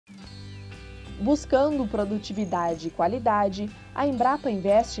Buscando produtividade e qualidade, a Embrapa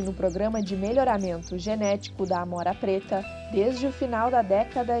investe no Programa de Melhoramento Genético da amora-preta desde o final da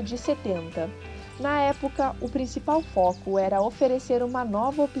década de 70. Na época, o principal foco era oferecer uma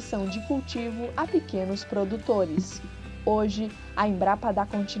nova opção de cultivo a pequenos produtores. Hoje, a Embrapa dá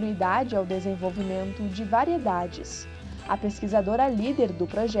continuidade ao desenvolvimento de variedades. A pesquisadora líder do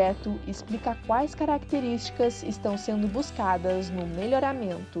projeto explica quais características estão sendo buscadas no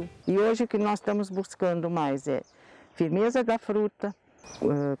melhoramento. E hoje o que nós estamos buscando mais é firmeza da fruta,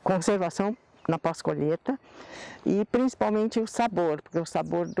 conservação na pós-colheita e principalmente o sabor, porque o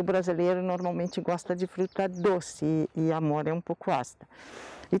sabor do brasileiro normalmente gosta de fruta doce e a amora é um pouco ácida.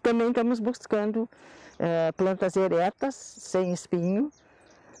 E também estamos buscando plantas eretas, sem espinho,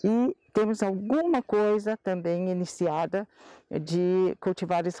 e temos alguma coisa também iniciada de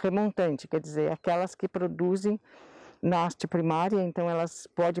cultivares remontantes, quer dizer, aquelas que produzem na haste primária, então elas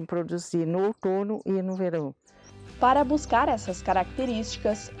podem produzir no outono e no verão. Para buscar essas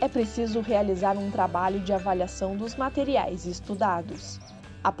características, é preciso realizar um trabalho de avaliação dos materiais estudados.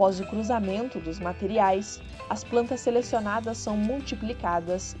 Após o cruzamento dos materiais, as plantas selecionadas são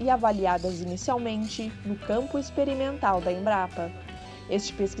multiplicadas e avaliadas inicialmente no campo experimental da Embrapa.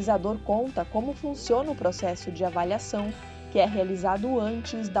 Este pesquisador conta como funciona o processo de avaliação, que é realizado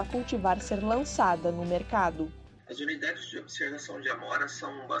antes da cultivar ser lançada no mercado. As unidades de observação de amora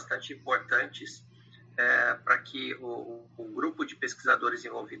são bastante importantes para que o grupo de pesquisadores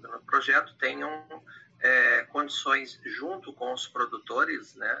envolvido no projeto tenham condições, junto com os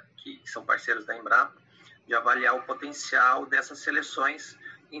produtores, né, que são parceiros da Embrapa, de avaliar o potencial dessas seleções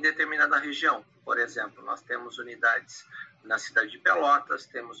em determinada região. Por exemplo, nós temos unidades na cidade de Pelotas,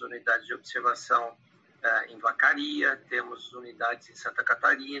 temos unidades de observação em Vacaria, temos unidades em Santa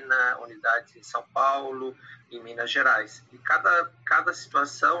Catarina, unidades em São Paulo, em Minas Gerais. E cada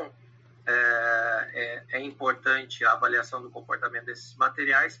situação é importante a avaliação do comportamento desses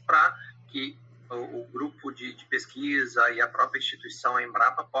materiais para que o grupo de pesquisa e a própria instituição, a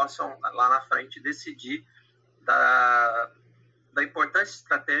Embrapa, possam lá na frente decidir da importância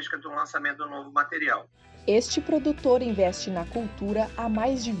estratégica do lançamento do novo material. Este produtor investe na cultura há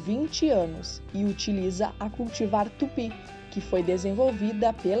mais de 20 anos e utiliza a cultivar tupi, que foi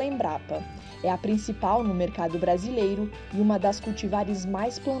desenvolvida pela Embrapa. É a principal no mercado brasileiro e uma das cultivares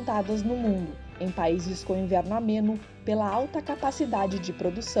mais plantadas no mundo, em países com inverno ameno, pela alta capacidade de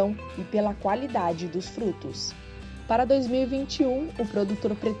produção e pela qualidade dos frutos. Para 2021, o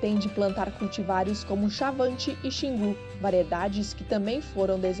produtor pretende plantar cultivares como chavante e xingu, variedades que também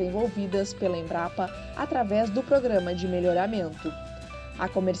foram desenvolvidas pela Embrapa através do Programa de Melhoramento. A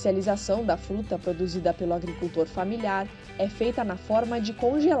comercialização da fruta produzida pelo agricultor familiar é feita na forma de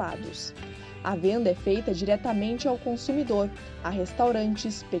congelados. A venda é feita diretamente ao consumidor, a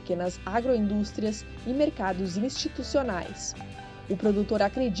restaurantes, pequenas agroindústrias e mercados institucionais. O produtor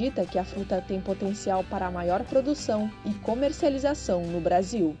acredita que a fruta tem potencial para a maior produção e comercialização no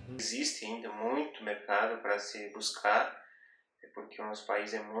Brasil. Existe ainda muito mercado para se buscar, porque o nosso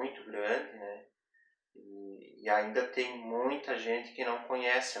país é muito grande, né? E ainda tem muita gente que não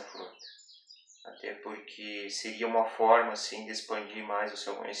conhece a fruta. Até porque seria uma forma assim, de expandir mais o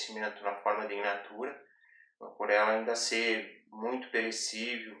seu conhecimento na forma de in natura, por ela ainda ser muito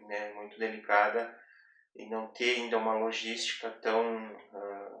perecível, né? Muito delicada, e não ter ainda uma logística tão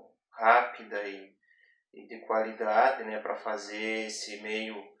rápida e de qualidade, né, para fazer esse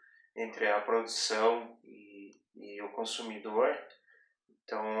meio entre a produção e o consumidor.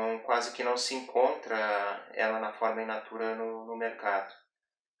 Então, quase que não se encontra ela na forma in natura no mercado.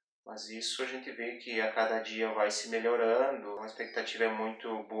 Mas isso a gente vê que a cada dia vai se melhorando, a expectativa é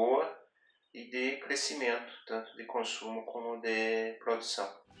muito boa e de crescimento, tanto de consumo como de produção.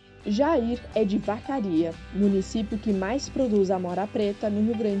 Jair é de Vacaria, município que mais produz amora-preta no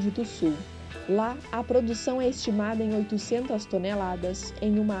Rio Grande do Sul. Lá, a produção é estimada em 800 toneladas,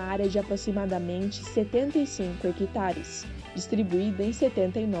 em uma área de aproximadamente 75 hectares, distribuída em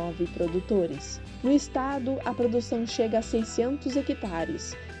 79 produtores. No estado, a produção chega a 600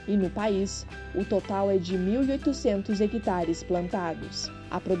 hectares e no país, o total é de 1.800 hectares plantados.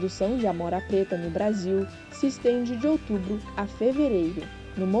 A produção de amora-preta no Brasil se estende de outubro a fevereiro.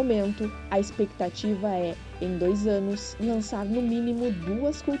 No momento, a expectativa é, em 2 anos, lançar no mínimo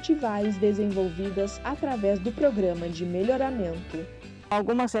 2 cultivares desenvolvidas através do Programa de Melhoramento.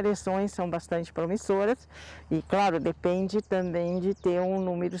 Algumas seleções são bastante promissoras e, claro, depende também de ter um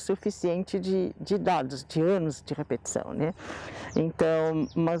número suficiente de dados, de anos de repetição, né? Então,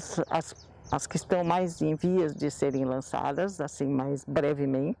 mas as que estão mais em vias de serem lançadas, assim, mais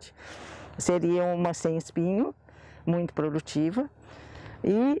brevemente, seriam uma sem espinho, muito produtiva,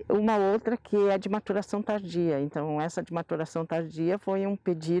 E uma outra que é a de maturação tardia. Então, essa de maturação tardia foi um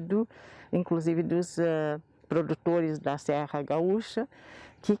pedido, inclusive, dos produtores da Serra Gaúcha,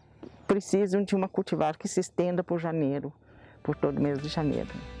 que precisam de uma cultivar que se estenda por janeiro, por todo o mês de janeiro.